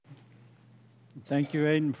Thank you,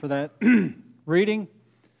 Aiden, for that reading.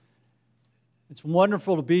 It's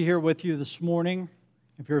wonderful to be here with you this morning.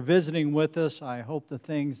 If you're visiting with us, I hope the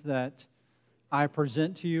things that I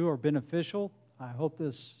present to you are beneficial. I hope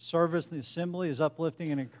this service, the assembly, is uplifting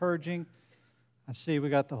and encouraging. I see we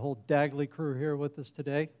got the whole Dagley crew here with us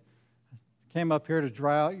today. Came up here to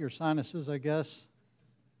dry out your sinuses, I guess.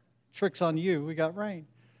 Trick's on you, we got rain.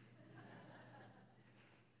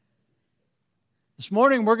 This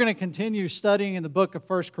morning we're going to continue studying in the book of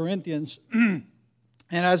 1 Corinthians. And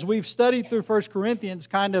as we've studied through 1 Corinthians,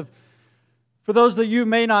 kind of, for those that you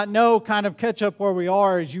may not know, kind of catch up where we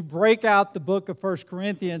are, as you break out the book of 1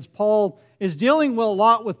 Corinthians, Paul is dealing with a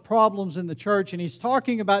lot with problems in the church, and he's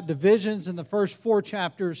talking about divisions in the first 4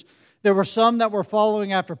 chapters. There were some that were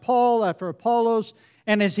following after Paul, after Apollos,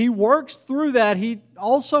 and as he works through that, he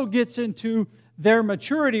also gets into their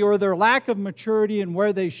maturity or their lack of maturity and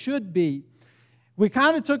where they should be. We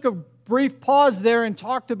kind of took a brief pause there and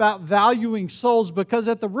talked about valuing souls, because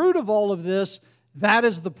at the root of all of this, that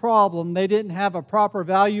is the problem. They didn't have a proper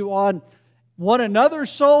value on one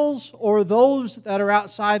another's souls or those that are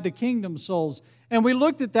outside the kingdom souls. And we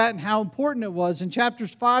looked at that and how important it was. In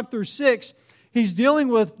chapters 5 through 6, he's dealing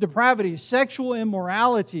with depravity, sexual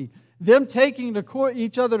immorality, them taking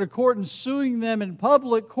each other to court and suing them in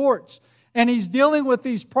public courts. And he's dealing with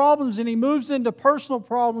these problems, and he moves into personal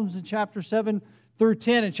problems in chapter 7 through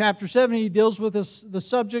 10. In chapter 7, he deals with the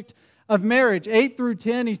subject of marriage. 8 through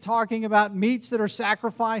 10, he's talking about meats that are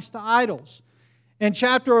sacrificed to idols. In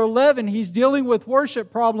chapter 11, he's dealing with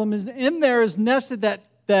worship problems. In there is nested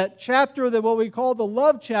that chapter, that what we call the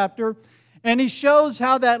love chapter, and he shows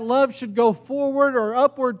how that love should go forward or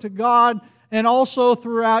upward to God, and also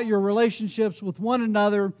throughout your relationships with one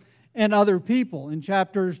another and other people. In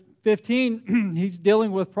chapter 15, he's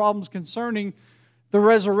dealing with problems concerning the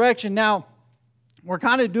resurrection. Now, we're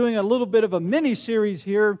kind of doing a little bit of a mini-series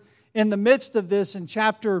here in the midst of this in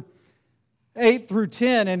chapter 8 through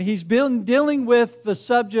 10, and he's been dealing with the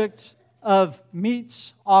subject of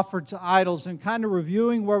meats offered to idols and kind of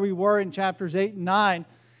reviewing where we were in chapters 8 and 9.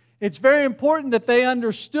 It's very important that they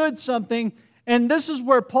understood something, and this is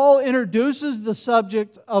where Paul introduces the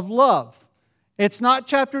subject of love. It's not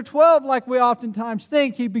chapter 12 like we oftentimes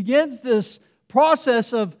think. He begins this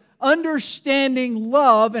process of understanding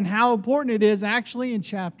love and how important it is actually in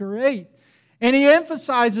chapter 8. And he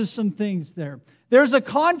emphasizes some things there. There's a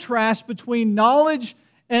contrast between knowledge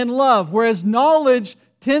and love, whereas knowledge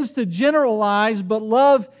tends to generalize, but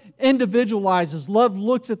love individualizes. Love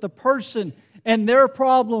looks at the person and their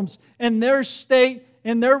problems and their state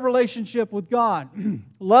and their relationship with God.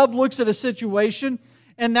 Love looks at a situation,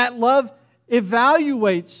 and that love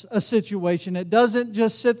evaluates a situation. It doesn't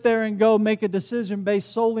just sit there and go make a decision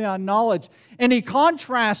based solely on knowledge. And he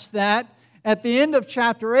contrasts that at the end of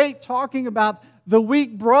chapter 8, talking about the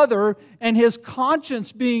weak brother and his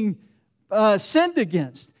conscience being sinned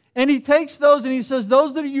against. And he takes those and he says,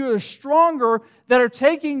 those that are stronger that are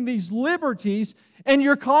taking these liberties, and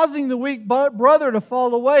you're causing the weak brother to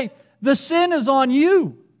fall away, the sin is on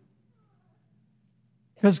you.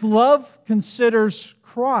 Because love considers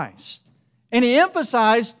Christ. And he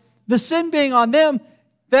emphasized the sin being on them.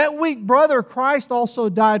 That weak brother, Christ also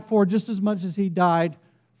died for just as much as he died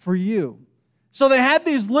for you. So they had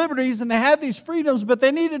these liberties and they had these freedoms, but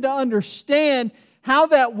they needed to understand how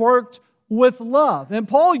that worked with love. And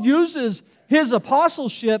Paul uses his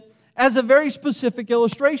apostleship as a very specific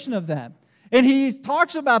illustration of that. And he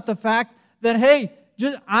talks about the fact that, hey,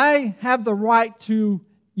 I have the right to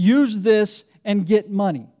use this and get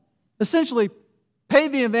money. Essentially, pay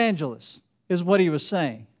the evangelist is what he was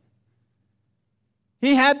saying.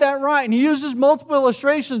 He had that right, and he uses multiple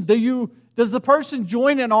illustrations. Does the person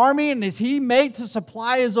join an army, and is he made to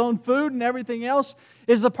supply his own food and everything else?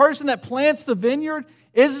 Is the person that plants the vineyard,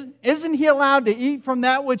 isn't he allowed to eat from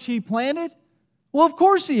that which he planted? Well, of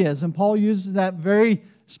course he is, and Paul uses that very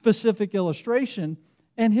specific illustration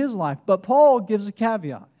in his life. But Paul gives a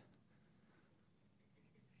caveat.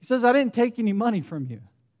 He says, I didn't take any money from you.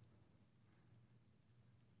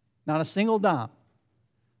 Not a single dime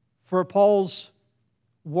for Paul's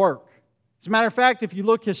work. As a matter of fact, if you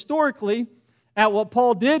look historically at what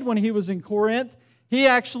Paul did when he was in Corinth, he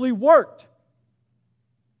actually worked.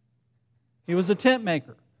 He was a tent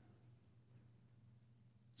maker.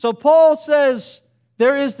 So Paul says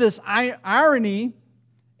there is this irony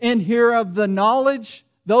in here of the knowledge.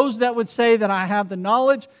 Those that would say that I have the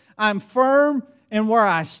knowledge, I'm firm in where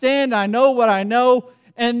I stand, I know what I know,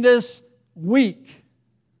 and this weak.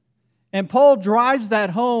 And Paul drives that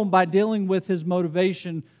home by dealing with his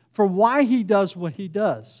motivation for why he does what he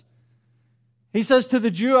does. He says, to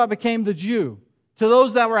the Jew I became the Jew, To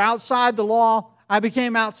those that were outside the law, I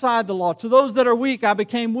became outside the law. To those that are weak, I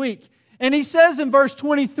became weak. And he says in verse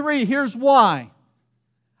 23, here's why.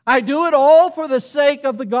 I do it all for the sake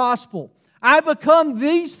of the gospel. I become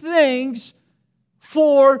these things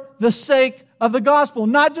for the sake of the gospel.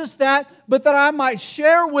 Not just that, but that I might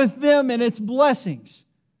share with them in its blessings.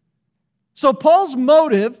 So Paul's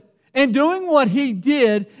motive in doing what he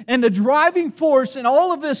did and the driving force in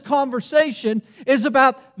all of this conversation is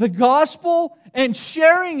about the gospel and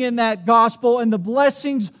sharing in that gospel and the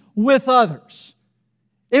blessings with others.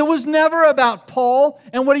 It was never about Paul,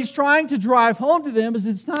 and what he's trying to drive home to them is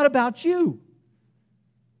it's not about you.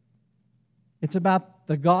 It's about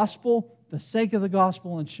the gospel, the sake of the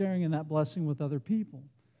gospel, and sharing in that blessing with other people.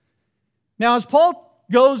 Now, as Paul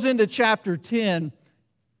goes into chapter 10,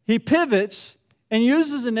 he pivots and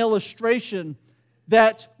uses an illustration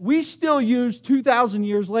that we still use 2,000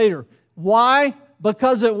 years later. Why?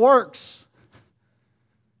 Because it works.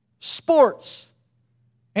 Sports.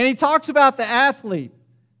 And he talks about the athlete.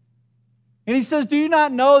 And he says, do you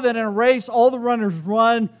not know that in a race all the runners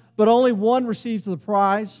run, but only one receives the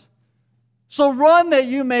prize? So run that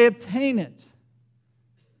you may obtain it.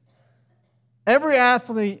 Every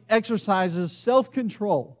athlete exercises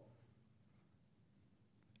self-control.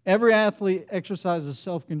 Every athlete exercises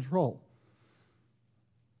self-control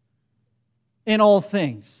in all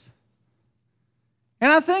things.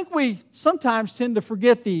 And I think we sometimes tend to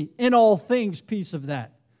forget the in all things piece of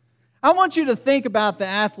that. I want you to think about the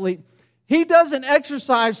athlete. He doesn't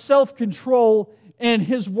exercise self-control in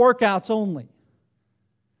his workouts only.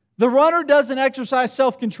 The runner doesn't exercise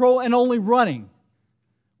self-control in only running.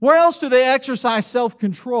 Where else do they exercise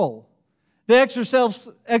self-control? They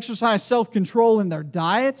exercise self-control in their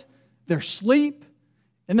diet, their sleep,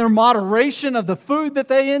 in their moderation of the food that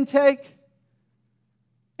they intake.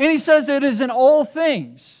 And he says it is in all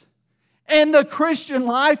things. And the Christian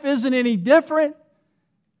life isn't any different.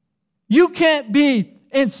 You can't be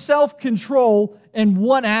in self-control in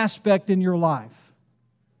one aspect in your life.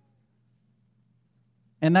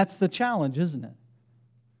 And that's the challenge, isn't it?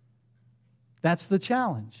 That's the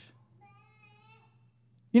challenge.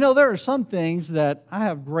 You know, there are some things that I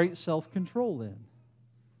have great self-control in.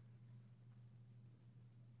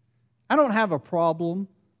 I don't have a problem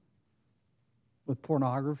with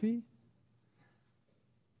pornography.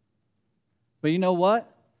 But you know what?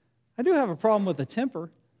 I do have a problem with a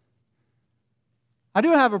temper. I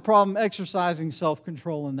do have a problem exercising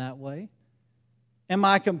self-control in that way. Am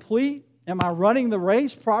I complete? Am I running the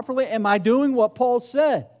race properly? Am I doing what Paul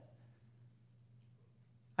said?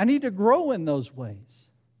 I need to grow in those ways.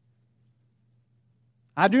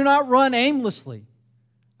 I do not run aimlessly.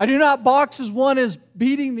 I do not box as one is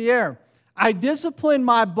beating the air. I discipline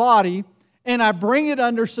my body and I bring it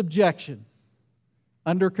under subjection,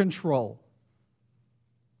 under control.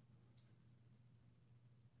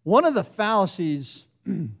 One of the fallacies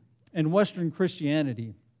in Western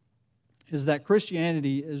Christianity is that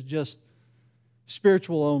Christianity is just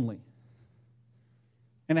spiritual only.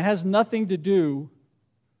 And it has nothing to do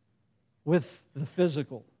with the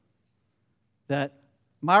physical. That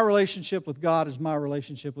my relationship with God is my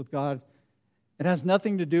relationship with God. It has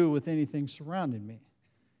nothing to do with anything surrounding me.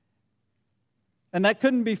 And that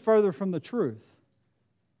couldn't be further from the truth.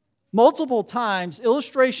 Multiple times,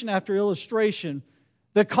 illustration after illustration,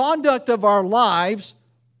 the conduct of our lives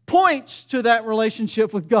points to that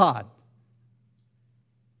relationship with God.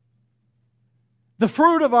 The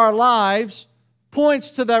fruit of our lives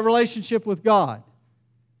points to that relationship with God.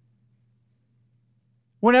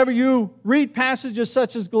 Whenever you read passages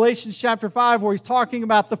such as Galatians chapter 5, where he's talking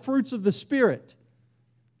about the fruits of the Spirit,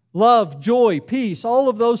 love, joy, peace, all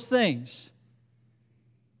of those things.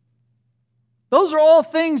 Those are all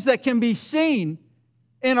things that can be seen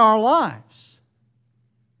in our lives.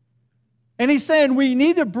 And he's saying we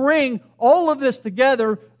need to bring all of this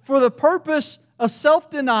together for the purpose of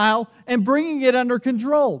self-denial and bringing it under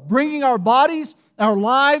control. Bringing our bodies, our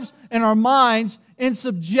lives, and our minds in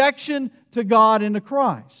subjection to God and to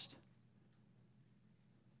Christ.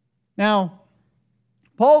 Now,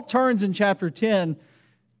 Paul turns in chapter 10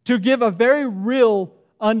 to give a very real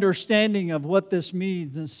understanding of what this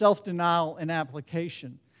means in self-denial and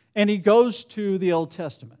application. And he goes to the Old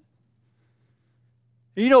Testament.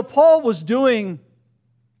 You know, Paul was doing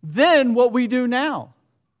then what we do now.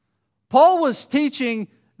 Paul was teaching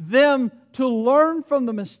them to learn from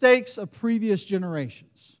the mistakes of previous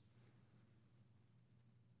generations.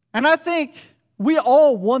 And I think we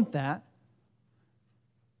all want that.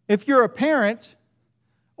 If you're a parent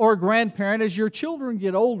or a grandparent, as your children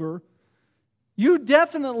get older, you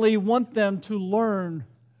definitely want them to learn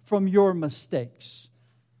from your mistakes.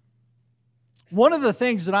 One of the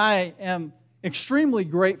things that I am extremely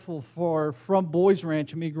grateful for from Boys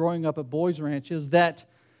Ranch and me growing up at Boys Ranch is that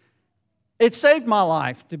it saved my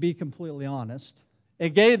life, to be completely honest. They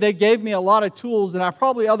gave me a lot of tools that I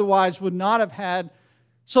probably otherwise would not have had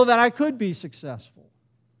so that I could be successful.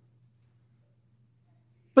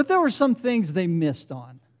 But there were some things they missed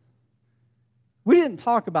on. We didn't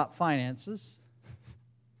talk about finances.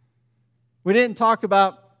 We didn't talk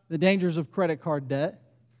about the dangers of credit card debt.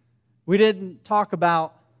 We didn't talk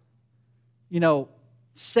about,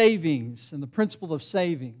 savings and the principle of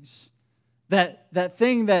savings. That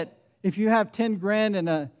thing that if you have 10 grand in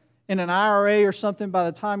an IRA or something by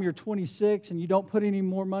the time you're 26 and you don't put any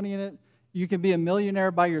more money in it, you can be a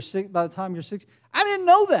millionaire by the time you're 60. I didn't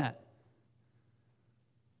know that.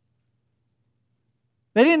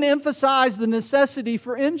 They didn't emphasize the necessity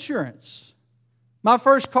for insurance. My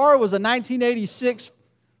first car was a 1986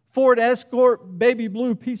 Ford Escort baby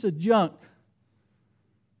blue piece of junk.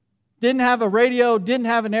 Didn't have a radio, didn't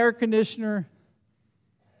have an air conditioner.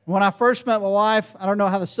 When I first met my wife, I don't know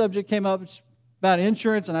how the subject came up. It's about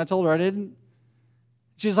insurance, and I told her I didn't.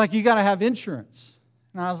 She's like, you got to have insurance.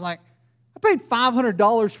 And I was like, I paid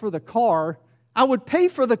 $500 for the car. I would pay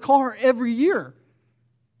for the car every year.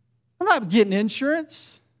 I'm not getting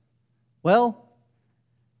insurance. Well,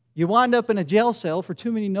 you wind up in a jail cell for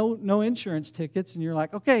too many no insurance tickets, and you're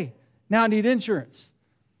like, okay, now I need insurance.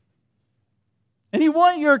 And you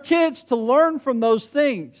want your kids to learn from those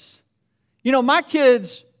things. My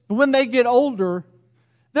kids, when they get older,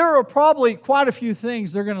 there are probably quite a few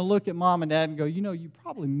things they're going to look at mom and dad and go, you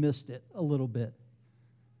probably missed it a little bit.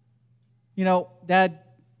 Dad,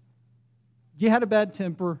 you had a bad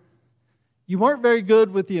temper. You weren't very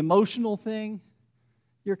good with the emotional thing.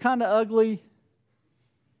 You're kind of ugly.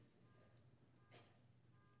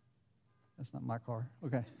 That's not my car.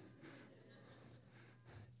 Okay.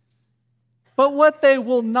 But what they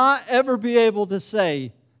will not ever be able to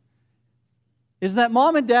say is that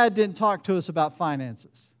mom and dad didn't talk to us about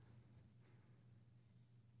finances.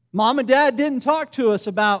 Mom and dad didn't talk to us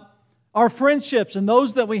about our friendships and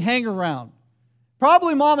those that we hang around.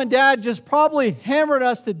 Probably mom and dad just probably hammered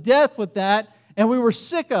us to death with that, and we were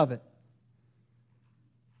sick of it.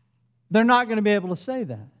 They're not going to be able to say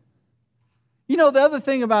that. The other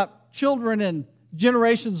thing about children and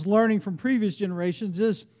generations learning from previous generations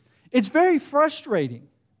is it's very frustrating.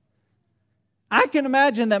 I can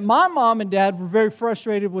imagine that my mom and dad were very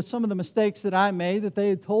frustrated with some of the mistakes that I made that they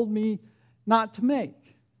had told me not to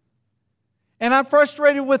make. And I'm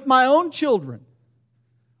frustrated with my own children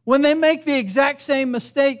when they make the exact same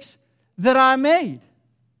mistakes that I made.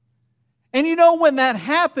 And when that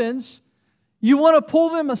happens, you want to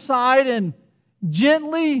pull them aside and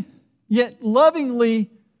gently yet lovingly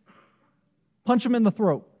punch them in the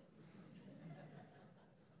throat.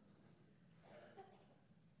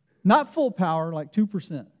 Not full power, like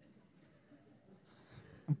 2%.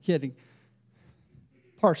 I'm kidding.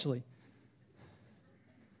 Partially.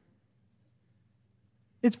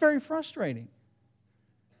 It's very frustrating.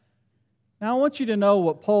 Now, I want you to know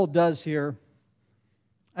what Paul does here.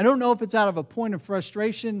 I don't know if it's out of a point of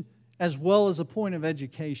frustration as well as a point of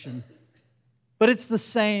education, but it's the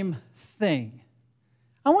same thing.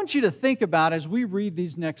 I want you to think about, as we read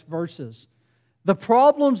these next verses, the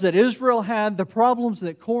problems that Israel had, the problems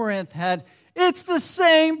that Corinth had, it's the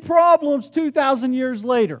same problems 2,000 years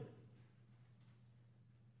later.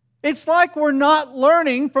 It's like we're not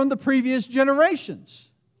learning from the previous generations.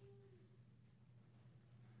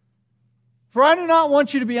 For I do not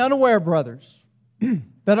want you to be unaware, brothers,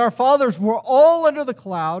 that our fathers were all under the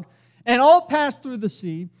cloud and all passed through the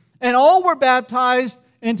sea, and all were baptized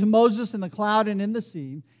into Moses in the cloud and in the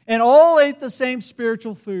sea, and all ate the same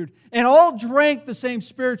spiritual food, and all drank the same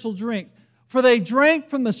spiritual drink. For they drank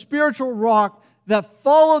from the spiritual rock that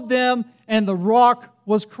followed them, and the rock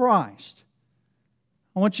was Christ.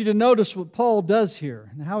 I want you to notice what Paul does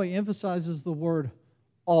here, and how he emphasizes the word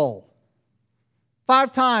all.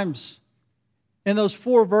 5 times in those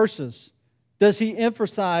 4 verses does he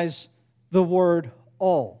emphasize the word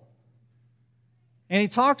all. And he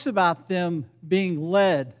talks about them being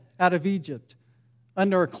led out of Egypt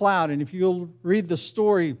under a cloud. And if you'll read the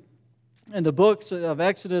story in the books of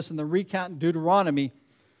Exodus and the recount in Deuteronomy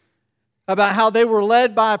about how they were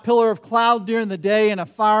led by a pillar of cloud during the day and a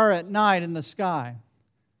fire at night in the sky.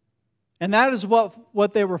 And that is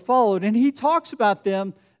what they were followed. And he talks about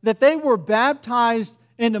them, that they were baptized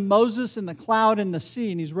into Moses in the cloud and the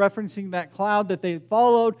sea. And he's referencing that cloud that they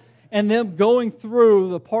followed and them going through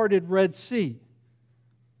the parted Red Sea.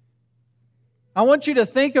 I want you to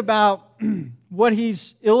think about what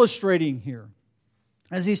he's illustrating here.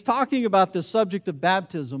 As he's talking about the subject of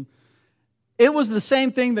baptism, it was the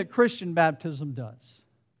same thing that Christian baptism does.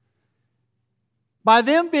 By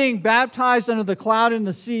them being baptized under the cloud and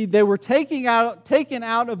the sea, they were taken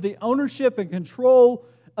out of the ownership and control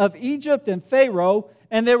of Egypt and Pharaoh,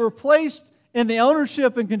 and they were placed in the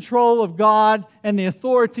ownership and control of God and the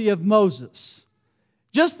authority of Moses.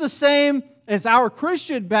 Just the same as our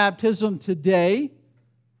Christian baptism today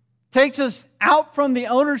takes us out from the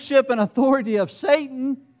ownership and authority of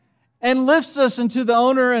Satan and lifts us into the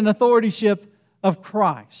owner and authorship of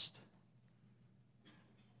Christ.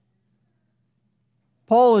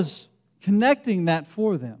 Paul is connecting that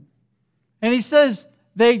for them. And he says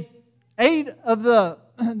they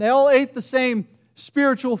all ate the same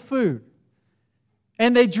spiritual food.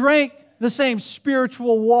 And they drank the same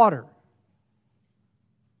spiritual water.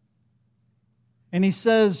 And he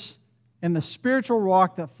says, and the spiritual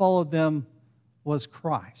rock that followed them was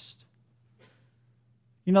Christ.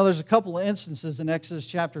 You know, there's a couple of instances in Exodus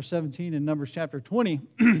chapter 17 and Numbers chapter 20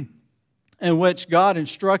 in which God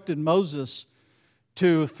instructed Moses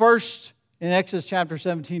to first, in Exodus chapter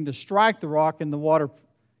 17, to strike the rock and the water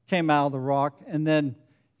came out of the rock. And then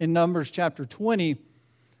in Numbers chapter 20,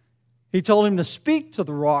 he told him to speak to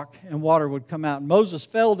the rock and water would come out. Moses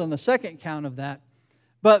failed on the second count of that.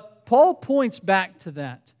 But Paul points back to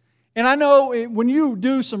that. And I know when you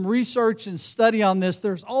do some research and study on this,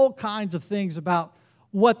 there's all kinds of things about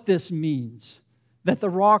what this means, that the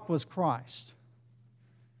rock was Christ.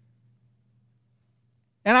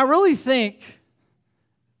 And I really think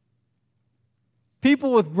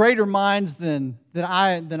people with greater minds than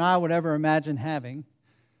I would ever imagine having,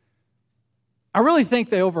 I really think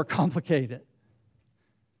they overcomplicate it.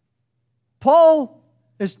 Paul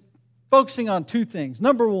is focusing on two things.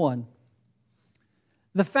 Number one,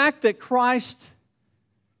 the fact that Christ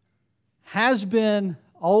has been,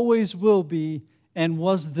 always will be, and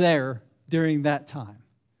was there during that time.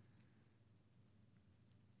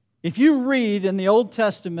 If you read in the Old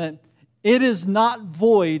Testament, it is not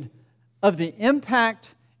void of the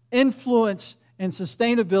impact, influence, and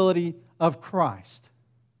sustainability of Christ.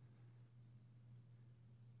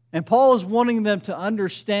 And Paul is wanting them to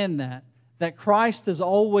understand that Christ has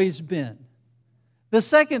always been. The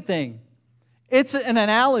second thing, it's an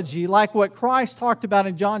analogy like what Christ talked about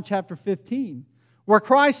in John chapter 15, where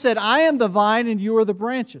Christ said, I am the vine and you are the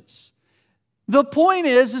branches. The point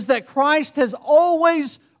is that Christ has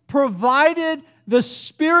always provided the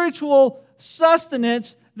spiritual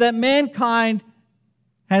sustenance that mankind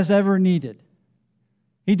has ever needed.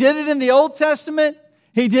 He did it in the Old Testament.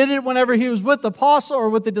 He did it whenever he was with the apostle or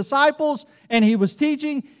with the disciples and he was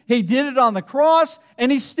teaching. He did it on the cross,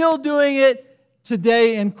 and he's still doing it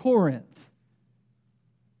today in Corinth,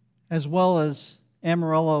 as well as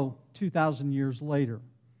Amarillo 2,000 years later.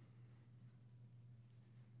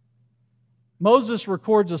 Moses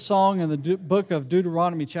records a song in the book of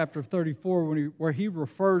Deuteronomy chapter 34 where he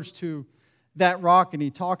refers to that rock, and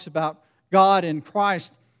he talks about God and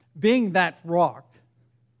Christ being that rock.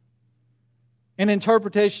 And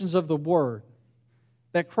interpretations of the Word,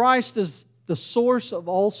 that Christ is the source of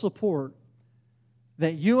all support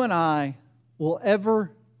that you and I will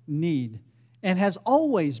ever need, and has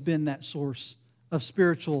always been that source of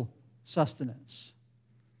spiritual sustenance.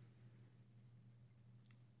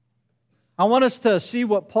 I want us to see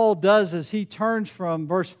what Paul does as he turns into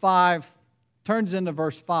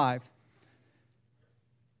verse 5.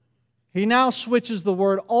 He now switches the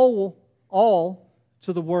word all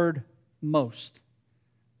to the word most.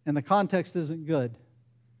 And the context isn't good.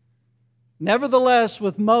 Nevertheless,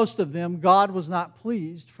 with most of them, God was not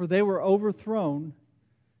pleased, for they were overthrown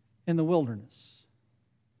in the wilderness.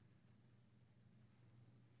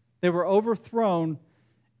 They were overthrown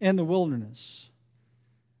in the wilderness.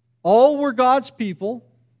 All were God's people,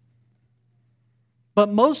 but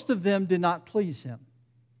most of them did not please Him.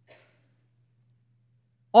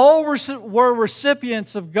 All were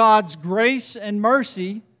recipients of God's grace and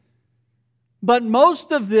mercy, but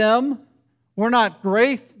most of them were not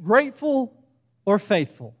grateful or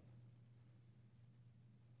faithful.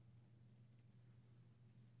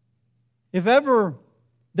 If ever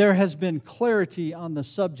there has been clarity on the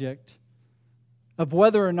subject of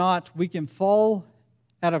whether or not we can fall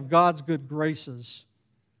out of God's good graces,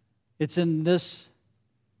 it's in this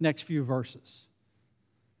next few verses.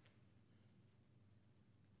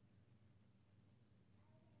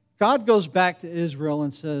 God goes back to Israel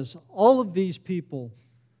and says, all of these people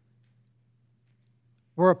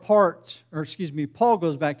were Paul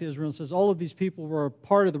goes back to Israel and says, all of these people were a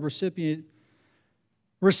part of the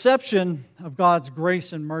reception of God's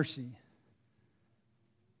grace and mercy.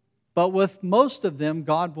 But with most of them,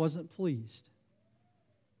 God wasn't pleased.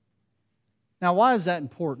 Now, why is that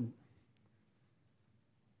important?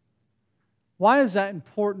 Why is that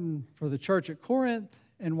important for the church at Corinth,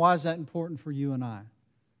 and why is that important for you and I?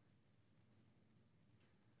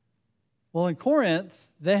 Well, in Corinth,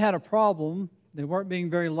 they had a problem. They weren't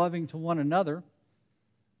being very loving to one another.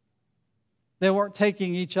 They weren't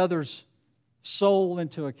taking each other's soul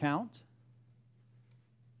into account.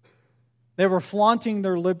 They were flaunting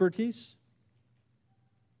their liberties.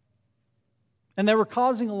 And they were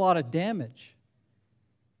causing a lot of damage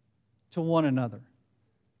to one another.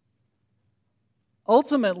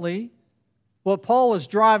 Ultimately, what Paul is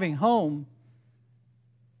driving home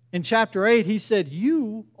in chapter 8, he said,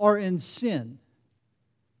 you are in sin.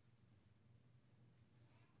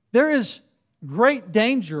 There is great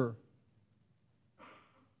danger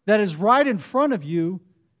that is right in front of you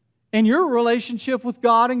in your relationship with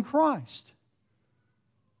God and Christ.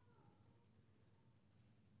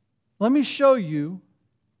 Let me show you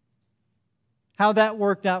how that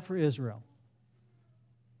worked out for Israel.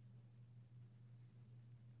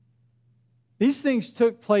 These things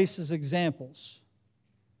took place as examples.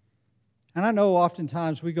 And I know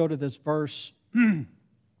oftentimes we go to this verse and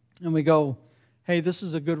we go, hey, this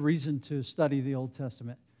is a good reason to study the Old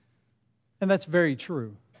Testament. And that's very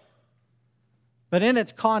true. But in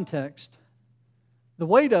its context, the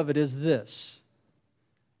weight of it is this.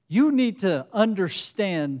 You need to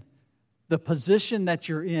understand the position that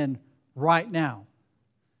you're in right now.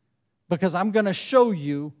 Because I'm going to show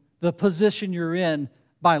you the position you're in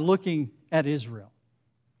by looking at Israel.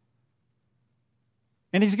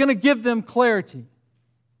 And he's going to give them clarity.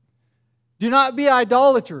 Do not be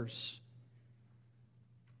idolaters.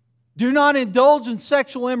 Do not indulge in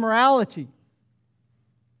sexual immorality.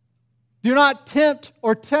 Do not tempt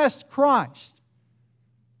or test Christ.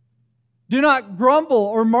 Do not grumble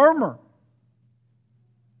or murmur.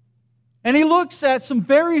 And he looks at some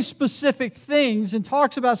very specific things and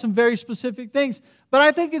talks about some very specific things. But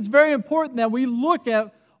I think it's very important that we look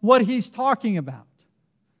at what he's talking about.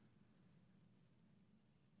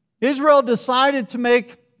 Israel decided to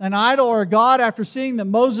make an idol or a god after seeing that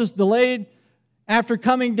Moses delayed after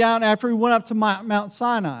coming down, after he went up to Mount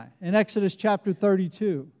Sinai in Exodus chapter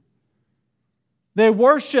 32. They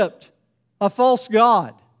worshiped a false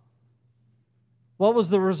god. What was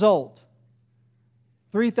the result?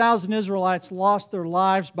 3,000 Israelites lost their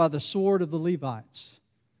lives by the sword of the Levites.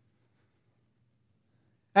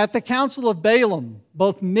 At the council of Balaam,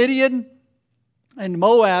 both Midian and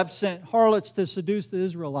Moab sent harlots to seduce the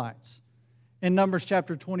Israelites in Numbers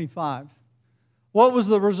chapter 25. What was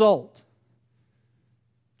the result?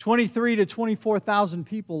 23,000 to 24,000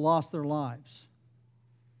 people lost their lives.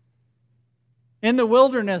 In the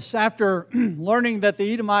wilderness, after learning that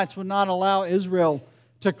the Edomites would not allow Israel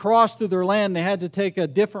to cross through their land, they had to take a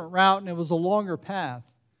different route, and it was a longer path.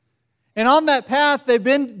 And on that path, they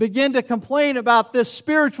began to complain about this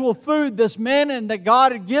spiritual food, this manna that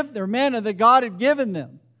God had given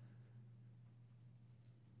them.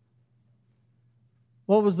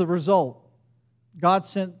 What was the result? God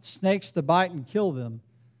sent snakes to bite and kill them.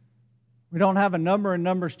 We don't have a number in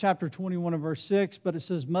Numbers chapter 21 and verse 6, but it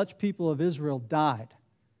says much people of Israel died.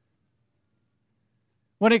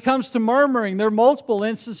 When it comes to murmuring, there are multiple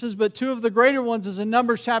instances, but two of the greater ones is in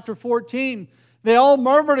Numbers chapter 14. They all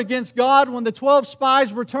murmured against God when the 12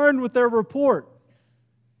 spies returned with their report.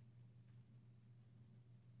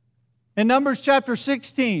 In Numbers chapter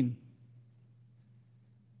 16,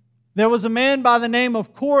 there was a man by the name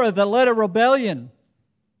of Korah that led a rebellion.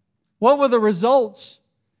 What were the results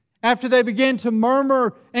after they began to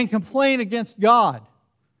murmur and complain against God?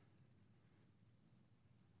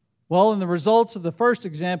 Well, in the results of the first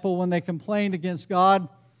example, when they complained against God,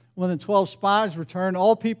 when the 12 spies returned,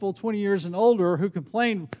 all people 20 years and older who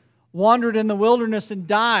complained wandered in the wilderness and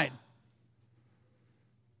died.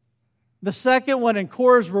 The second one in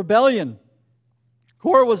Korah's rebellion.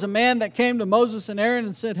 Korah was a man that came to Moses and Aaron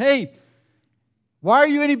and said, hey, why are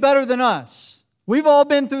you any better than us? We've all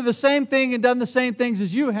been through the same thing and done the same things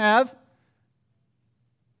as you have.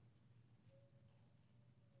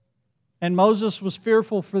 And Moses was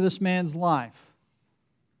fearful for this man's life.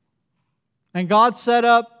 And God set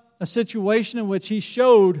up a situation in which he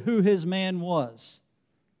showed who his man was.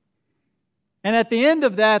 And at the end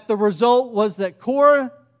of that, the result was that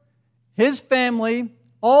Korah, his family,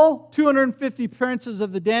 all 250 princes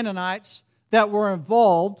of the Danites that were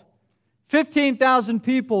involved, 15,000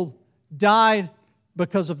 people died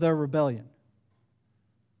because of their rebellion.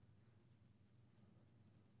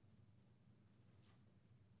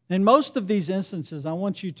 In most of these instances, I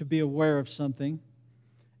want you to be aware of something.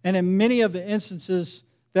 And in many of the instances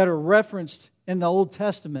that are referenced in the Old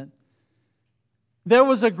Testament, there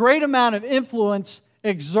was a great amount of influence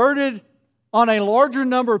exerted on a larger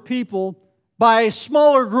number of people by a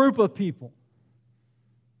smaller group of people.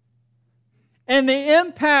 And the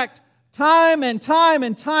impact, time and time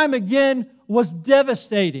and time again, was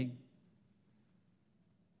devastating.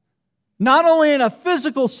 Not only in a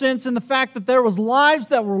physical sense, in the fact that there was lives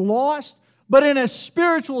that were lost, but in a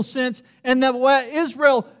spiritual sense, and that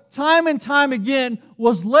Israel, time and time again,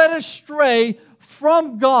 was led astray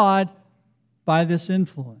from God by this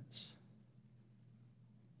influence.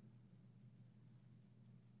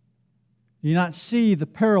 Do you not see the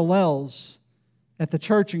parallels at the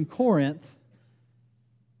church in Corinth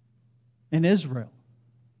and Israel?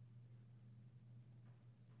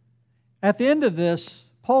 At the end of this,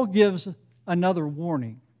 Paul gives another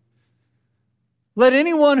warning. Let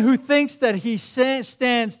anyone who thinks that he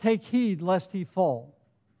stands take heed lest he fall.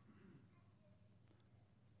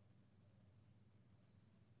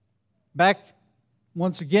 Back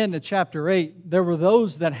once again to chapter 8, there were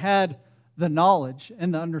those that had the knowledge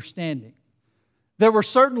and the understanding. There were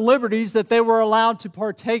certain liberties that they were allowed to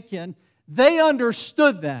partake in. They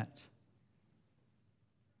understood that.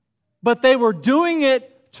 But they were doing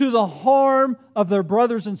it to the harm of their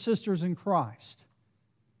brothers and sisters in Christ.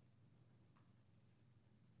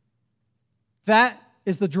 That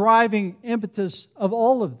is the driving impetus of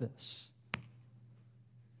all of this.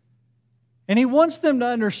 And he wants them to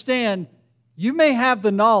understand, you may have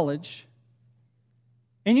the knowledge,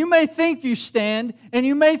 and you may think you stand, and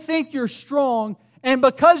you may think you're strong, and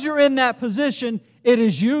because you're in that position, it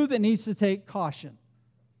is you that needs to take caution.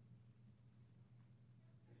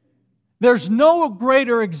 There's no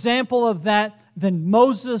greater example of that than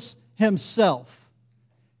Moses himself.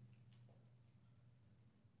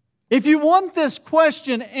 If you want this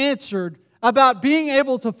question answered about being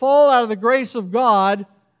able to fall out of the grace of God,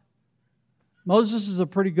 Moses is a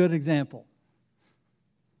pretty good example.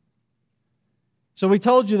 So we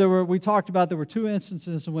told you we talked about there were two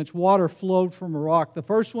instances in which water flowed from a rock. The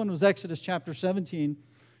first one was Exodus chapter 17.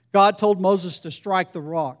 God told Moses to strike the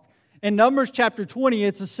rock. In Numbers chapter 20,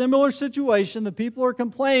 it's a similar situation. The people are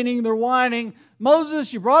complaining, they're whining.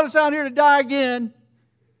 Moses, you brought us out here to die again.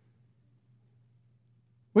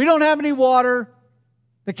 We don't have any water.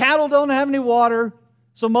 The cattle don't have any water.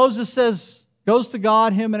 So Moses goes to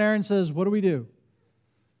God, him and Aaron says, what do we do?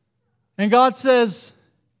 And God says,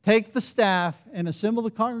 take the staff and assemble the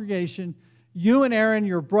congregation, you and Aaron,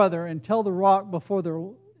 your brother, and tell the rock before their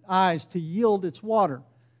eyes to yield its water.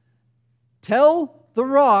 Tell the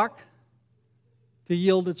rock to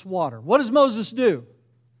yield its water. What does Moses do?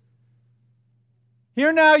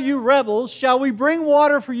 Hear now, you rebels, shall we bring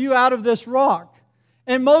water for you out of this rock?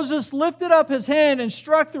 And Moses lifted up his hand and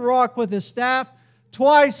struck the rock with his staff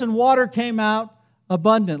twice, and water came out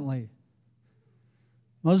abundantly.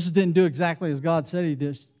 Moses didn't do exactly as God said he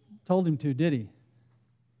did, told him to, did he?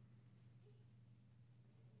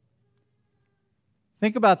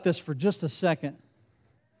 Think about this for just a second.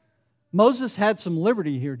 Moses had some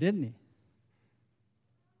liberty here, didn't he?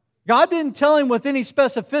 God didn't tell him with any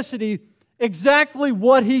specificity exactly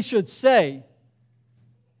what he should say.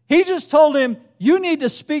 He just told him, you need to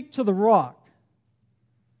speak to the rock.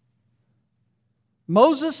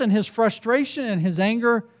 Moses, in his frustration and his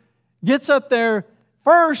anger, gets up there.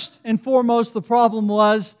 First and foremost, the problem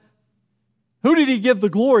was, who did he give the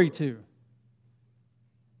glory to?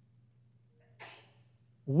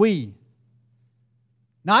 We.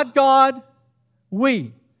 Not God,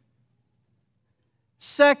 we.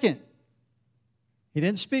 Second, he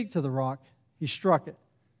didn't speak to the rock, he struck it.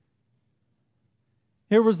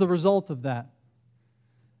 Here was the result of that.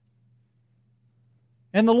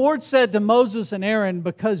 And the Lord said to Moses and Aaron,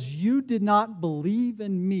 because you did not believe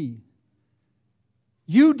in me,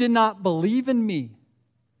 you did not believe in me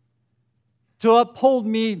to uphold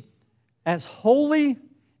me as holy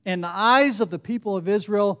in the eyes of the people of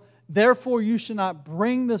Israel, therefore you should not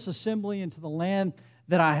bring this assembly into the land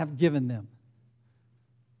that I have given them.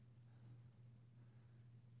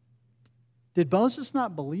 Did Moses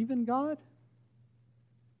not believe in God?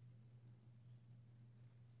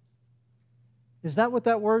 Is that what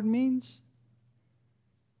that word means?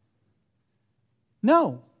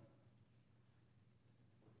 No.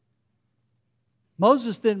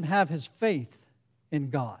 Moses didn't have his faith in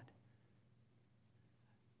God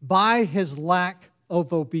by his lack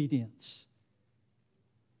of obedience.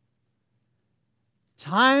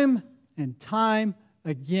 Time and time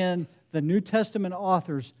again, the New Testament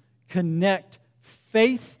authors connect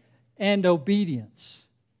faith and obedience.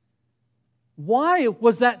 Why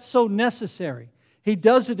was that so necessary? He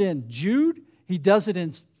does it in Jude. He does it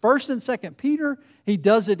in 1st and 2nd Peter. He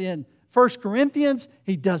does it in 1 Corinthians.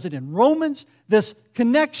 He does it in Romans. This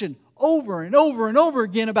connection over and over and over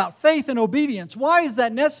again about faith and obedience. Why is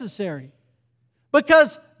that necessary?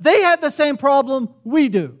 because they had the same problem we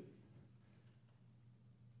do.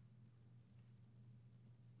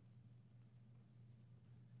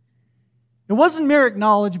 It wasn't mere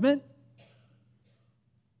acknowledgement.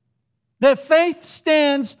 That faith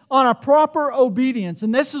stands on a proper obedience.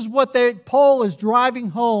 And this is what Paul is driving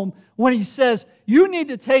home when he says, you need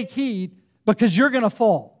to take heed because you're going to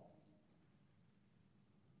fall.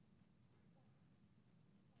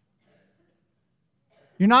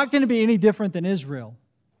 You're not going to be any different than Israel.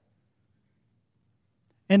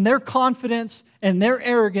 And their confidence and their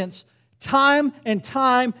arrogance, time and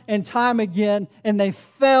time and time again, and they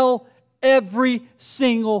fell every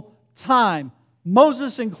single time,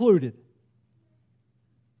 Moses included.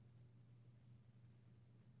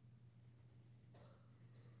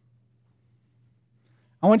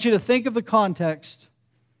 I want you to think of the context.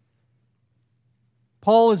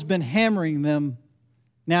 Paul has been hammering them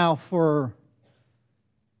now for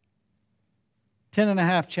 10 and a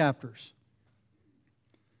half chapters.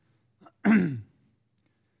 And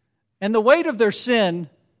the weight of their sin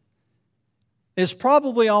is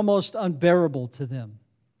probably almost unbearable to them.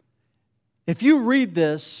 If you read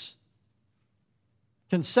this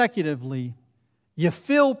consecutively, you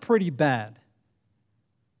feel pretty bad.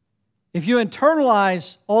 If you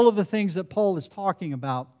internalize all of the things that Paul is talking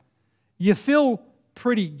about, you feel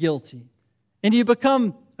pretty guilty. And you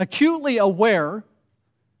become acutely aware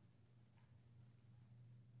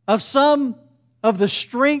of some of the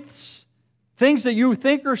strengths, things that you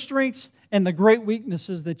think are strengths, and the great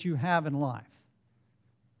weaknesses that you have in life.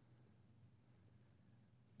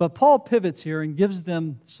 But Paul pivots here and gives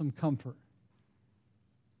them some comfort.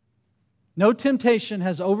 No temptation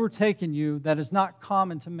has overtaken you that is not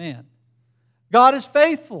common to man. God is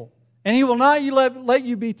faithful, and He will not let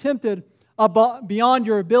you be tempted beyond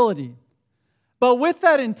your ability. But with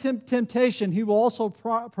that temptation, He will also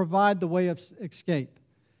provide the way of escape,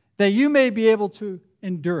 that you may be able to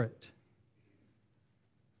endure it.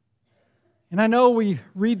 And I know we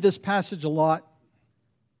read this passage a lot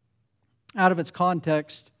out of its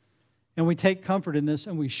context, and we take comfort in this,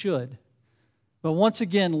 and we should. But once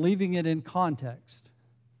again, leaving it in context.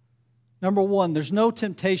 Number one, there's no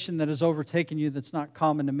temptation that has overtaken you that's not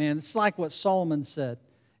common to man. It's like what Solomon said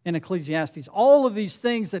in Ecclesiastes. All of these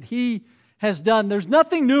things that he has done, there's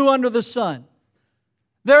nothing new under the sun.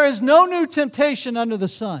 There is no new temptation under the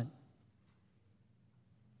sun.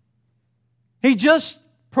 He just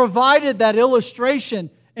provided that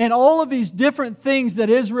illustration and all of these different things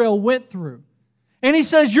that Israel went through. And he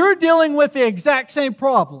says, you're dealing with the exact same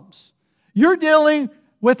problems. You're dealing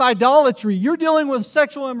with idolatry. You're dealing with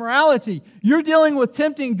sexual immorality. You're dealing with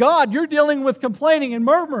tempting God. You're dealing with complaining and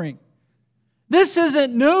murmuring. This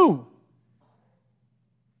isn't new.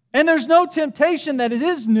 And there's no temptation that it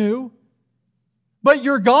is new, but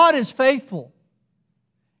your God is faithful.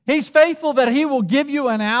 He's faithful that He will give you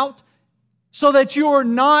an out so that you are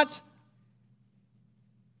not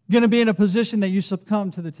going to be in a position that you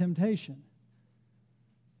succumb to the temptation.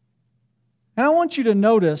 And I want you to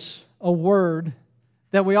notice a word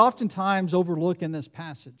that we oftentimes overlook in this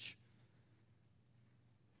passage.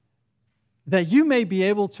 That you may be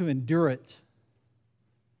able to endure it.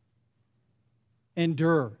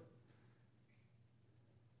 Endure.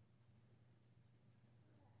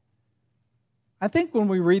 I think when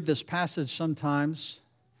we read this passage sometimes,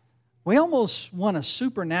 we almost want a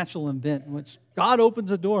supernatural event in which God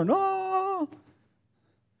opens a door and, oh,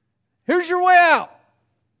 here's your way out.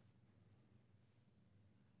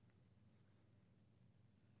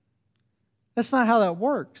 That's not how that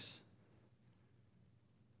works.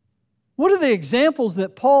 What are the examples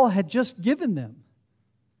that Paul had just given them?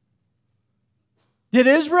 Did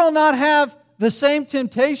Israel not have the same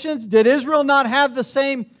temptations? Did Israel not have the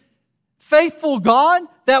same faithful God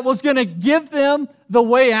that was going to give them the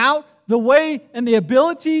way out, the way and the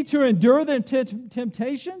ability to endure their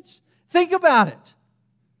temptations? Think about it.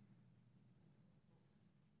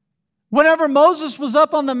 Whenever Moses was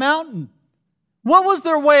up on the mountain, what was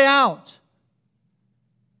their way out?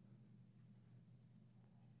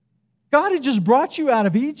 God had just brought you out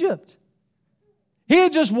of Egypt. He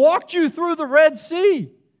had just walked you through the Red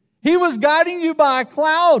Sea. He was guiding you by a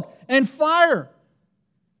cloud and fire.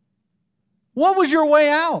 What was your way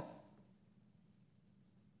out?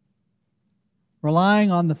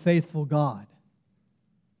 Relying on the faithful God.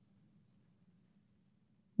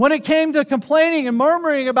 When it came to complaining and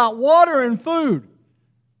murmuring about water and food,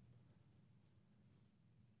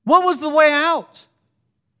 what was the way out?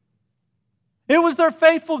 It was their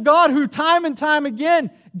faithful God who time and time again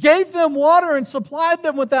gave them water and supplied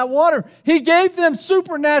them with that water. He gave them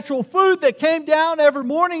supernatural food that came down every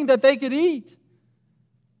morning that they could eat.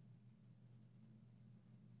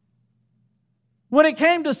 When it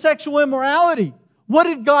came to sexual immorality, what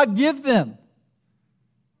did God give them?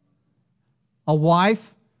 A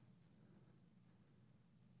wife.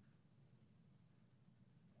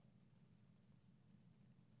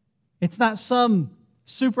 It's not some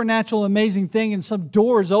supernatural, amazing thing and some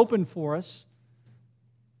doors open for us.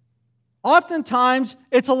 Oftentimes,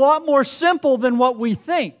 it's a lot more simple than what we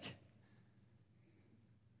think.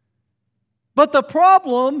 But the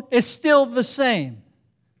problem is still the same.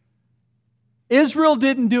 Israel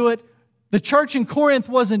didn't do it, the church in Corinth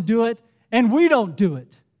wasn't do it, and we don't do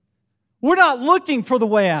it. We're not looking for the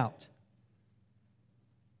way out.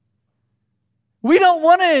 We don't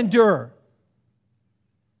want to endure.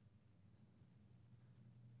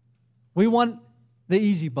 We want the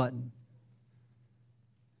easy button.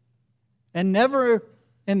 And never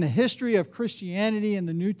in the history of Christianity in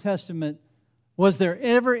the New Testament was there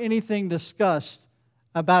ever anything discussed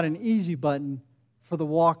about an easy button for the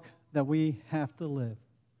walk that we have to live.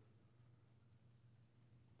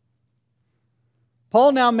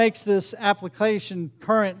 Paul now makes this application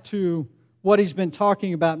current to what he's been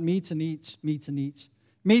talking about, meats and eats.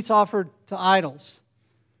 Meats offered to idols.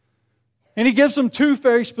 And he gives them two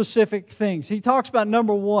very specific things. He talks about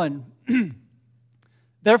number one,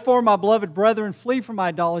 therefore, my beloved brethren, flee from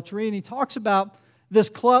idolatry. And he talks about this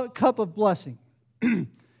cup of blessing.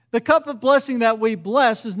 The cup of blessing that we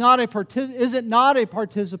bless is it not a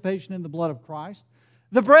participation in the blood of Christ?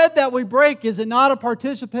 The bread that we break, is it not a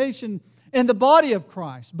participation in the body of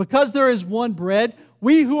Christ? Because there is one bread,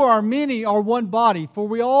 we who are many are one body, for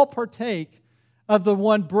we all partake of the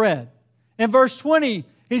one bread. In verse 20,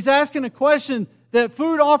 he's asking a question that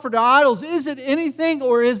food offered to idols, is it anything,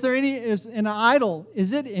 or is an idol,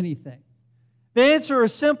 is it anything? The answer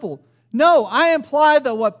is simple. No, I imply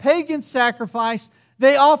that what pagans sacrifice,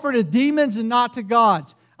 they offer to demons and not to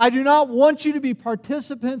gods. I do not want you to be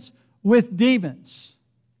participants with demons.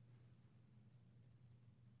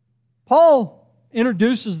 Paul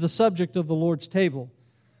introduces the subject of the Lord's table,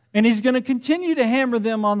 and he's going to continue to hammer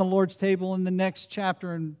them on the Lord's table in the next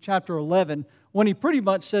chapter, in chapter 11, when he pretty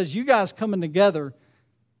much says, you guys coming together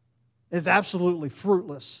is absolutely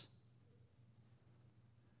fruitless.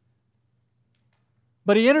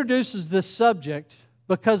 But he introduces this subject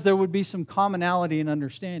because there would be some commonality and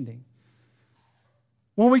understanding.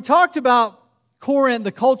 When we talked about Corinth,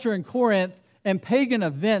 the culture in Corinth, and pagan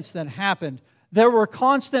events that happened, there were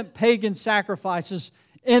constant pagan sacrifices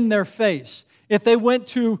in their face. If they went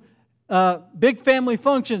to big family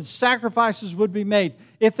functions, sacrifices would be made.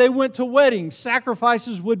 If they went to weddings,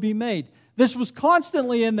 sacrifices would be made. This was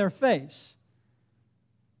constantly in their face.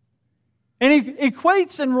 And he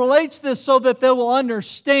equates and relates this so that they will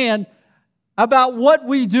understand about what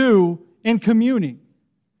we do in communing.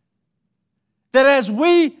 That as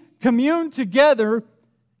we commune together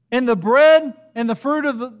in the bread and the fruit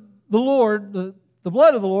of the Lord, the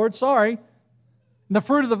blood of the Lord, and the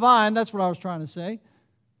fruit of the vine, that's what I was trying to say.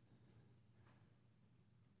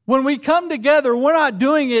 When we come together, we're not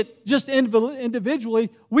doing it just individually.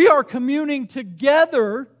 We are communing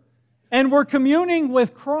together, and we're communing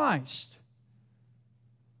with Christ.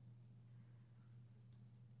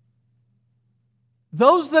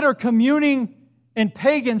 Those that are communing in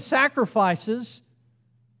pagan sacrifices,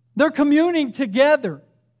 they're communing together.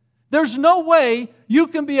 There's no way you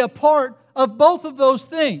can be a part of both of those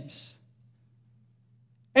things.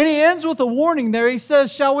 And he ends with a warning there. He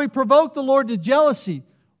says, shall we provoke the Lord to jealousy?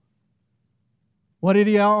 What did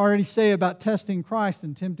he already say about testing Christ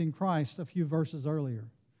and tempting Christ a few verses earlier?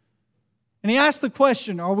 And he asked the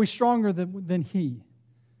question, are we stronger than he?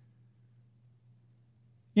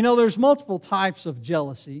 You know, there's multiple types of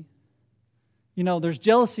jealousy. You know, there's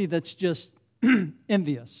jealousy that's just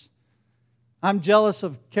envious. I'm jealous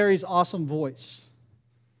of Carrie's awesome voice.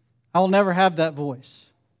 I will never have that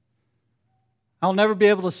voice. I'll never be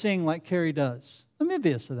able to sing like Carrie does. I'm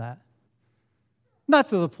envious of that. Not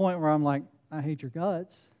to the point where I'm like, I hate your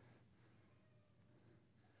guts.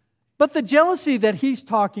 But the jealousy that he's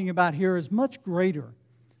talking about here is much greater.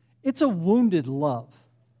 It's a wounded love.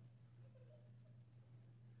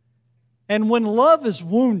 And when love is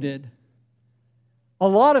wounded, a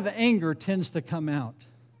lot of anger tends to come out.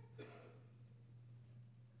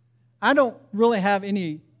 I don't really have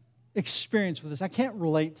any experience with this. I can't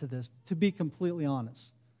relate to this, to be completely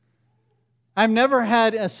honest. I've never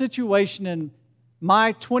had a situation in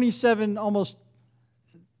my 27, almost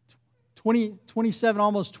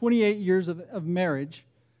 28 years of marriage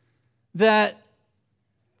that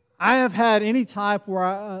I have had any type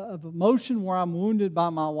of emotion where I'm wounded by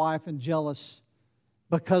my wife and jealous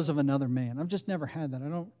because of another man. I've just never had that. I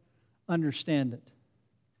don't understand it.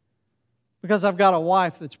 Because I've got a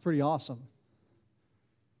wife that's pretty awesome.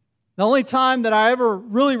 The only time that I ever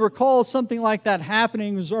really recall something like that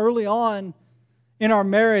happening was early on in our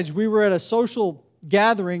marriage. We were at a social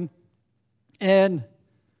gathering, and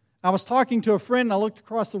I was talking to a friend, and I looked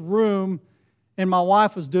across the room, and my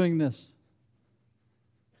wife was doing this.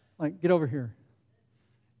 Like, get over here.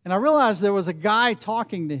 And I realized there was a guy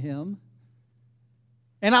talking to him,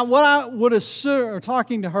 and what I would assume, or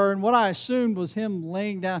talking to her, and what I assumed was him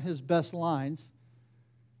laying down his best lines.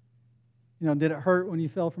 You know, did it hurt when you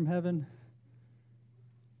fell from heaven?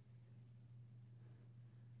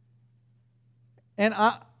 And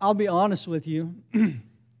I'll be honest with you,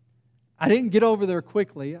 I didn't get over there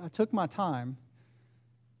quickly. I took my time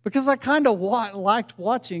because I kind of liked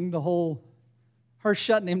watching the whole her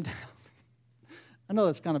shutting him down. I know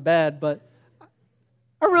that's kind of bad, but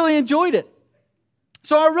I really enjoyed it.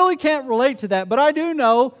 So I really can't relate to that, but I do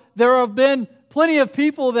know there have been plenty of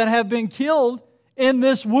people that have been killed in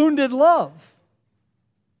this wounded love.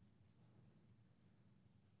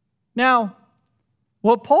 Now,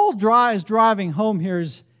 what Paul is driving home here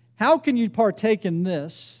is, how can you partake in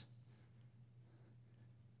this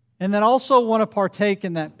and then also want to partake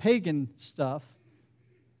in that pagan stuff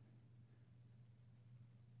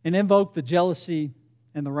and invoke the jealousy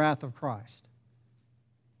and the wrath of Christ?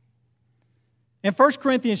 In 1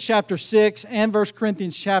 Corinthians chapter 6 and 1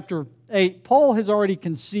 Corinthians chapter 8, Paul has already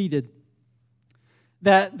conceded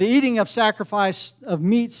that the eating of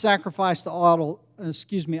meat sacrificed to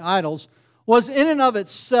idols was in and of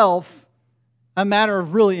itself a matter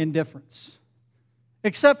of really indifference,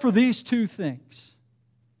 except for these two things.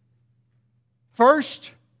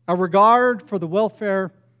 First, a regard for the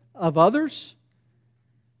welfare of others,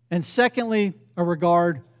 and secondly, a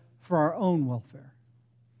regard for our own welfare.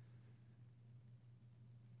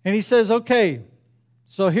 And he says, okay,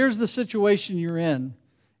 so here's the situation you're in.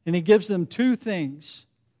 And he gives them two things.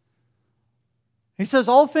 He says,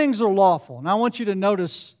 all things are lawful. And I want you to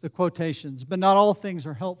notice the quotations, but not all things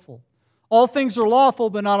are helpful. All things are lawful,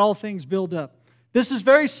 but not all things build up. This is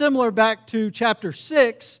very similar back to chapter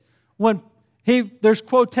 6 when there's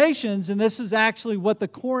quotations, and this is actually what the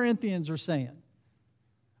Corinthians are saying.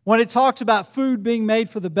 When it talks about food being made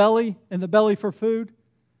for the belly and the belly for food,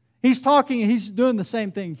 he's doing the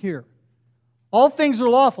same thing here. All things are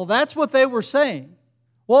lawful. That's what they were saying.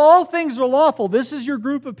 Well, all things are lawful. This is your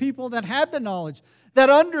group of people that had the knowledge, that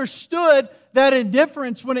understood that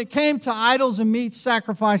indifference when it came to idols and meats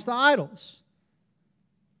sacrificed to idols.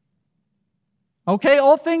 Okay,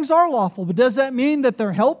 all things are lawful, but does that mean that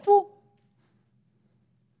they're helpful?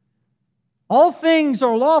 All things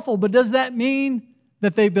are lawful, but does that mean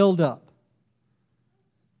that they build up?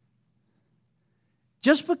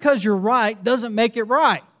 Just because you're right doesn't make it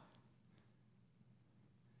right.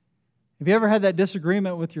 Have you ever had that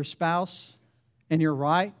disagreement with your spouse and you're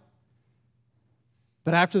right,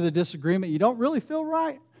 but after the disagreement you don't really feel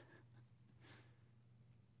right?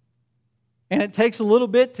 And it takes a little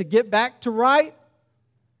bit to get back to right?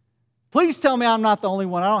 Please tell me I'm not the only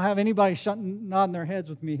one. I don't have anybody nodding their heads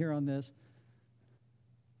with me here on this.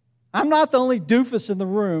 I'm not the only doofus in the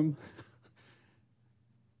room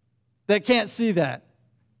that can't see that.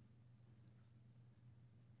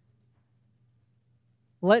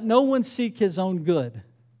 Let no one seek his own good.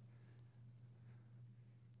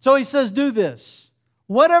 So he says, do this.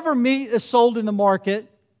 Whatever meat is sold in the market,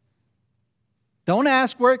 don't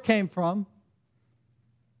ask where it came from.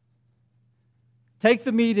 Take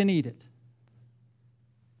the meat and eat it.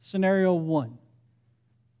 Scenario 1.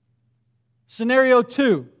 Scenario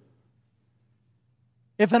 2.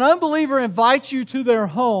 If an unbeliever invites you to their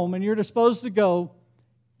home and you're disposed to go,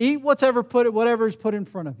 eat whatever is put in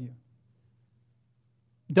front of you.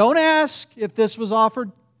 Don't ask if this was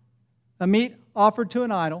a meat offered to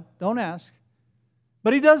an idol. Don't ask.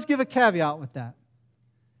 But he does give a caveat with that.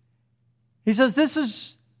 He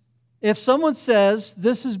says, if someone says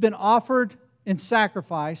this has been offered in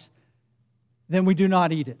sacrifice, then we do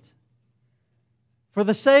not eat it. For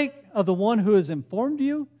the sake of the one who has informed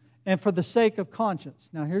you and for the sake of conscience.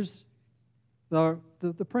 Now here's the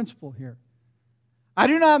principle here. I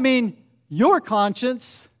do not mean your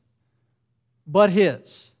conscience, but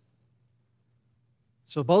his.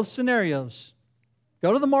 So both scenarios.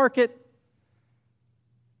 Go to the market.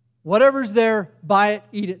 Whatever's there, buy it,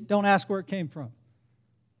 eat it. Don't ask where it came from.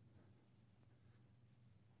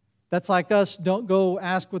 That's like us. Don't go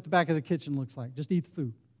ask what the back of the kitchen looks like. Just eat the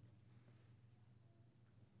food.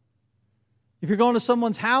 If you're going to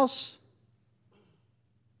someone's house,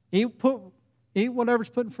 eat whatever's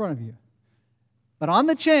put in front of you. But on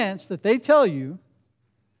the chance that they tell you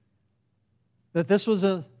that this was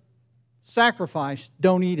a sacrifice,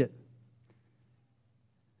 don't eat it.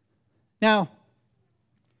 Now,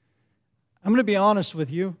 I'm going to be honest with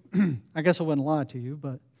you. I guess I wouldn't lie to you,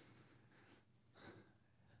 but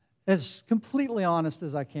as completely honest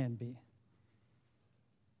as I can be.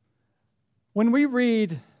 When we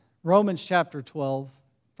read Romans chapter 12,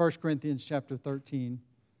 1 Corinthians chapter 13,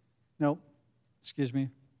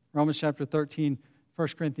 Romans chapter 13, 1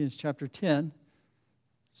 Corinthians chapter 10,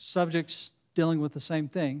 subjects dealing with the same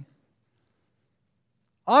thing.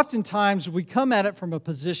 Oftentimes we come at it from a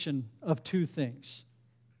position of two things.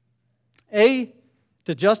 A,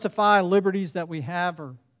 to justify liberties that we have,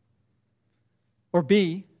 or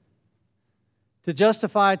B, to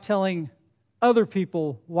justify telling other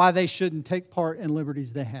people why they shouldn't take part in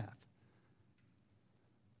liberties they have.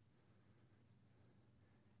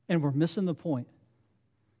 And we're missing the point.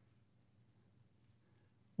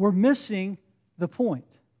 We're missing the point.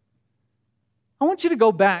 I want you to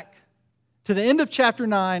go back to the end of chapter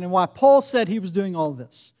 9 and why Paul said he was doing all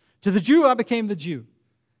this. To the Jew, I became the Jew.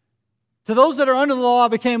 To those that are under the law, I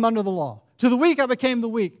became under the law. To the weak, I became the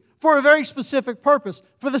weak. For a very specific purpose,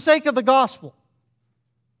 for the sake of the gospel.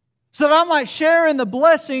 So that I might share in the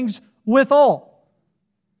blessings with all.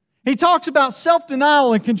 He talks about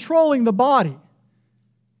self-denial and controlling the body.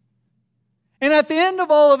 And at the end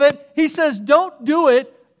of all of it, he says, don't do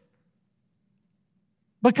it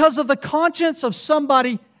because of the conscience of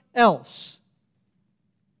somebody else.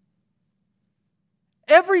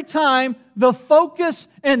 Every time the focus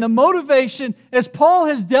and the motivation, as Paul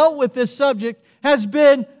has dealt with this subject, has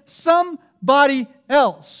been somebody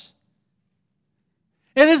else.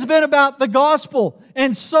 It has been about the gospel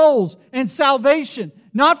and souls and salvation,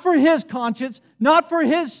 not for his conscience, not for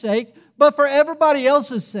his sake, but for everybody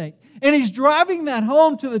else's sake. And he's driving that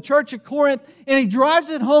home to the church at Corinth, and he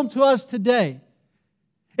drives it home to us today.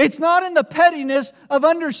 It's not in the pettiness of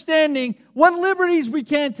understanding what liberties we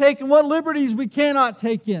can take and what liberties we cannot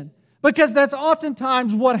take in, because that's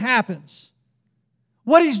oftentimes what happens.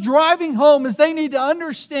 What he's driving home is they need to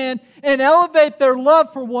understand and elevate their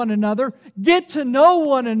love for one another, get to know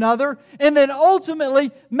one another, and then ultimately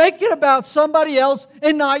make it about somebody else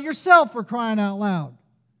and not yourself, for crying out loud.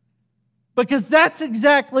 Because that's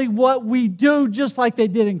exactly what we do, just like they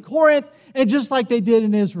did in Corinth and just like they did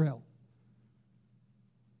in Israel.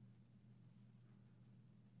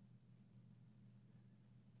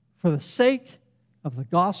 For the sake of the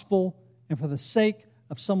gospel and for the sake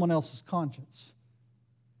of someone else's conscience.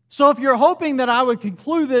 So if you're hoping that I would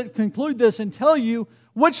conclude this and tell you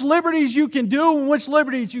which liberties you can do and which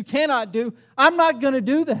liberties you cannot do, I'm not going to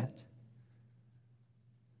do that.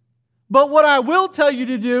 But what I will tell you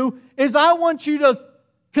to do is I want you to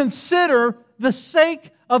consider the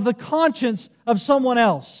sake of the conscience of someone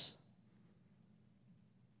else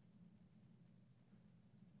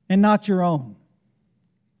and not your own.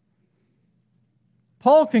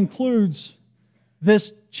 Paul concludes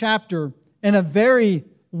this chapter in a very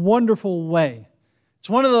wonderful way. It's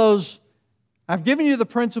one of those, I've given you the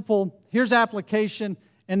principle, here's application,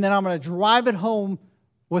 and then I'm going to drive it home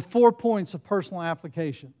with 4 points of personal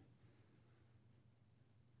application.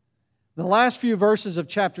 The last few verses of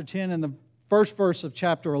chapter 10 and the first verse of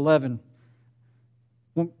chapter 11,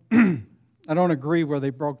 I don't agree where they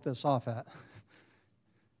broke this off at.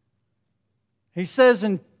 He says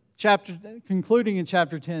concluding in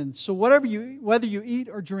chapter 10, so whether you eat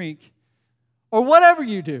or drink, or whatever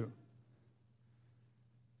you do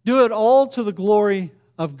it all to the glory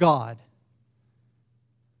of God.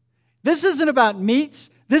 This isn't about meats.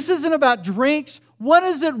 This isn't about drinks. What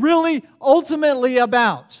is it really ultimately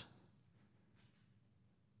about?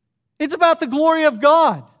 It's about the glory of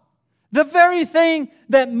God. The very thing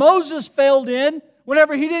that Moses failed in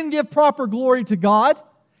whenever he didn't give proper glory to God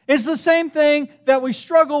is the same thing that we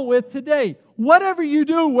struggle with today. Whatever you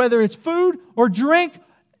do, whether it's food or drink,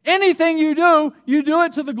 anything you do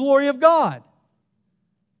it to the glory of God.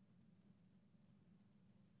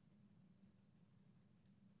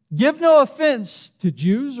 Give no offense to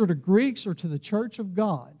Jews or to Greeks or to the church of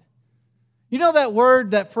God. You know that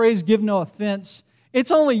word, that phrase, give no offense? It's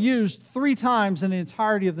only used 3 times in the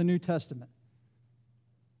entirety of the New Testament.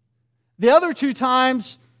 The other 2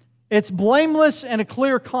 times, it's blameless and a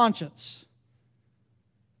clear conscience.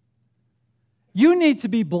 You need to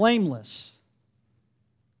be blameless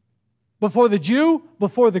before the Jew,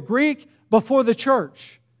 before the Greek, before the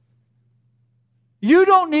church. You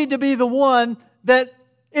don't need to be the one that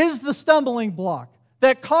is the stumbling block,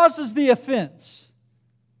 that causes the offense.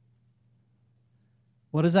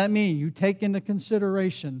 What does that mean? You take into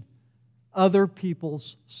consideration other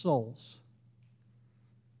people's souls.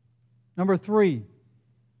 Number 3,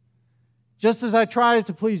 just as I try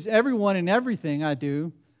to please everyone in everything I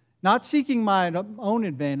do, not seeking my own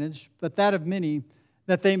advantage, but that of many,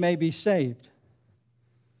 that they may be saved.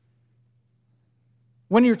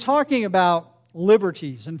 When you're talking about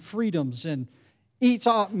liberties and freedoms and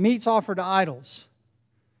meats offered to idols,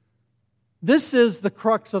 this is the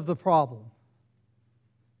crux of the problem.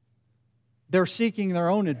 They're seeking their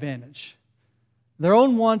own advantage, their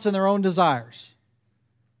own wants and their own desires.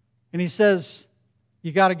 And he says,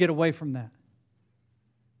 you got to get away from that.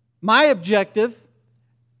 My objective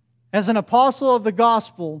as an apostle of the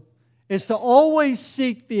gospel is to always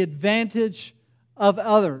seek the advantage of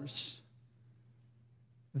others,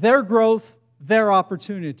 their growth, their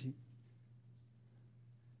opportunity.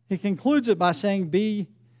 He concludes it by saying, be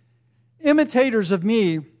imitators of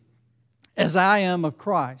me as I am of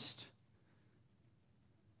Christ.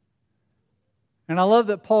 And I love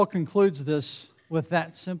that Paul concludes this with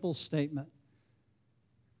that simple statement.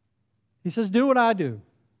 He says, do what I do,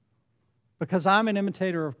 because I'm an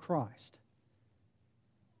imitator of Christ.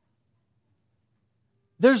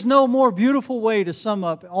 There's no more beautiful way to sum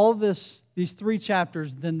up all these 3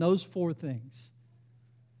 chapters than those 4 things.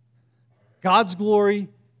 God's glory,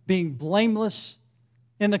 being blameless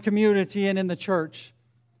in the community and in the church,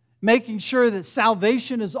 making sure that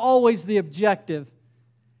salvation is always the objective,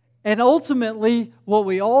 and ultimately what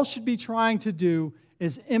we all should be trying to do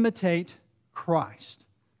is imitate Christ.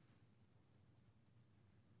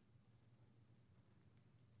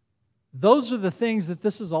 Those are the things that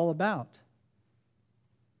this is all about.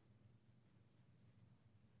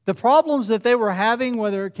 The problems that they were having,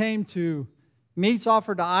 whether it came to meats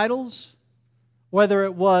offered to idols, whether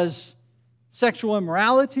it was sexual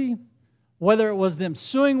immorality, whether it was them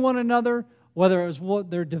suing one another, whether it was what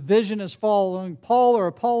their division is following Paul or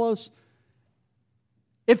Apollos,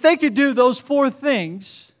 if they could do those 4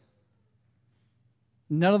 things,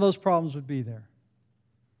 none of those problems would be there.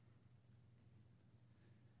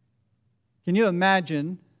 Can you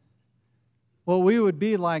imagine what we would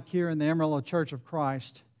be like here in the Amarillo Church of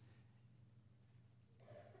Christ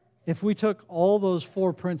if we took all those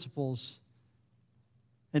 4 principles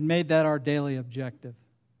and made that our daily objective?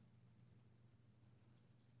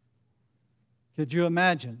 Could you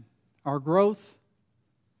imagine our growth?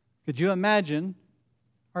 Could you imagine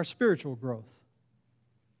our spiritual growth?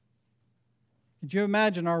 Could you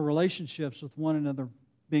imagine our relationships with one another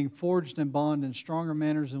being forged in bond in stronger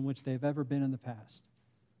manners in which they've ever been in the past?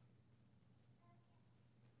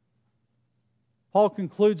 Paul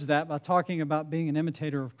concludes that by talking about being an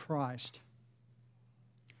imitator of Christ.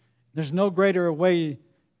 There's no greater way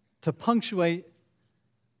to punctuate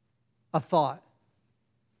a thought.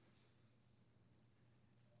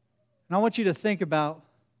 And I want you to think about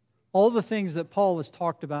all the things that Paul has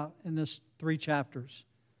talked about in this 3 chapters.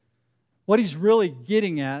 What he's really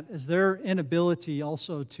getting at is their inability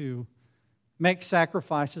also to make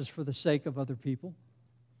sacrifices for the sake of other people.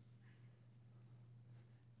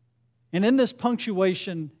 And in this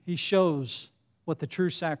punctuation, he shows what the true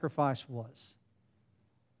sacrifice was.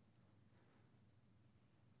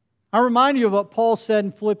 I remind you of what Paul said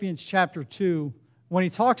in Philippians chapter 2 when he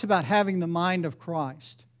talks about having the mind of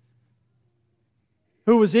Christ,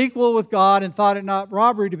 who was equal with God and thought it not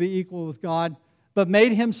robbery to be equal with God, but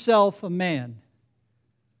made himself a man.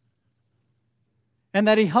 And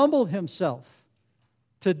that he humbled himself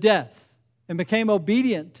to death and became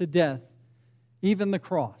obedient to death, even the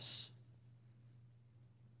cross.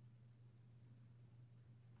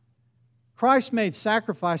 Christ made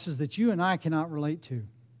sacrifices that you and I cannot relate to.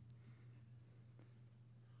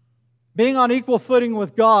 Being on equal footing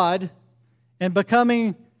with God and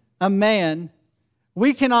becoming a man,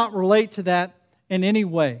 we cannot relate to that in any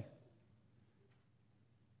way.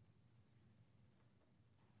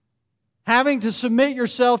 Having to submit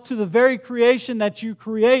yourself to the very creation that you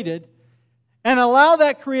created and allow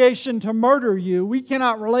that creation to murder you, we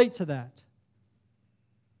cannot relate to that.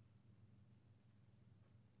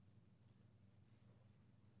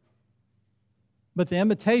 But the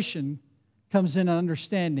imitation comes in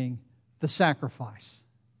understanding the sacrifice.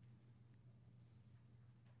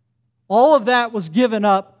 All of that was given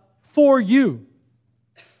up for you,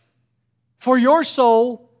 for your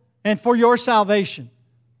soul and for your salvation.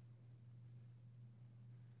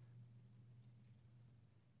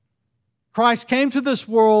 Christ came to this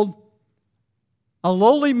world, a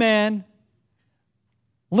lowly man,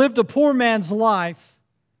 lived a poor man's life,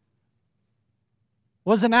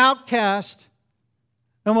 was an outcast,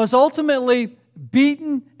 and was ultimately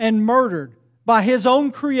beaten and murdered by his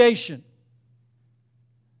own creation.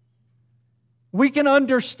 We can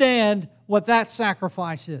understand what that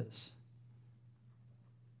sacrifice is.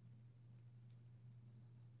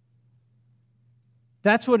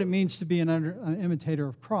 That's what it means to be an imitator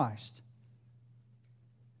of Christ.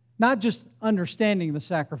 Not just understanding the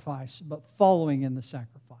sacrifice, but following in the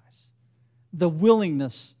sacrifice. The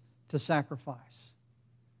willingness to sacrifice.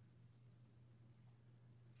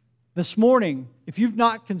 This morning, if you've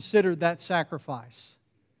not considered that sacrifice,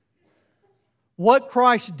 what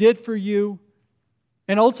Christ did for you,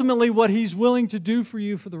 and ultimately what He's willing to do for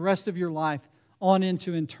you for the rest of your life on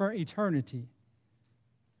into eternity,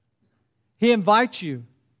 He invites you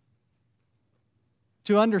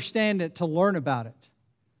to understand it, to learn about it.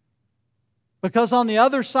 Because on the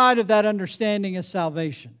other side of that understanding is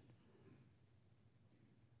salvation.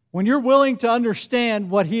 When you're willing to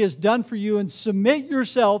understand what He has done for you and submit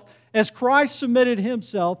yourself as Christ submitted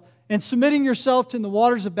Himself, and submitting yourself to the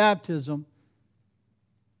waters of baptism,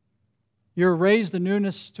 you're raised to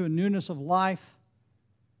a newness of life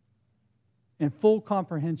and full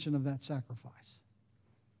comprehension of that sacrifice.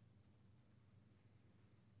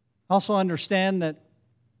 Also understand that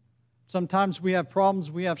sometimes we have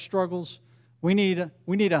problems, we have struggles. We need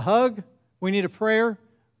a hug, we need a prayer,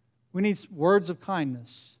 we need words of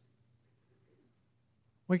kindness.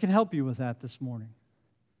 We can help you with that this morning.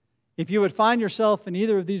 If you would find yourself in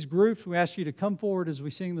either of these groups, we ask you to come forward as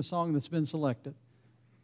we sing the song that's been selected.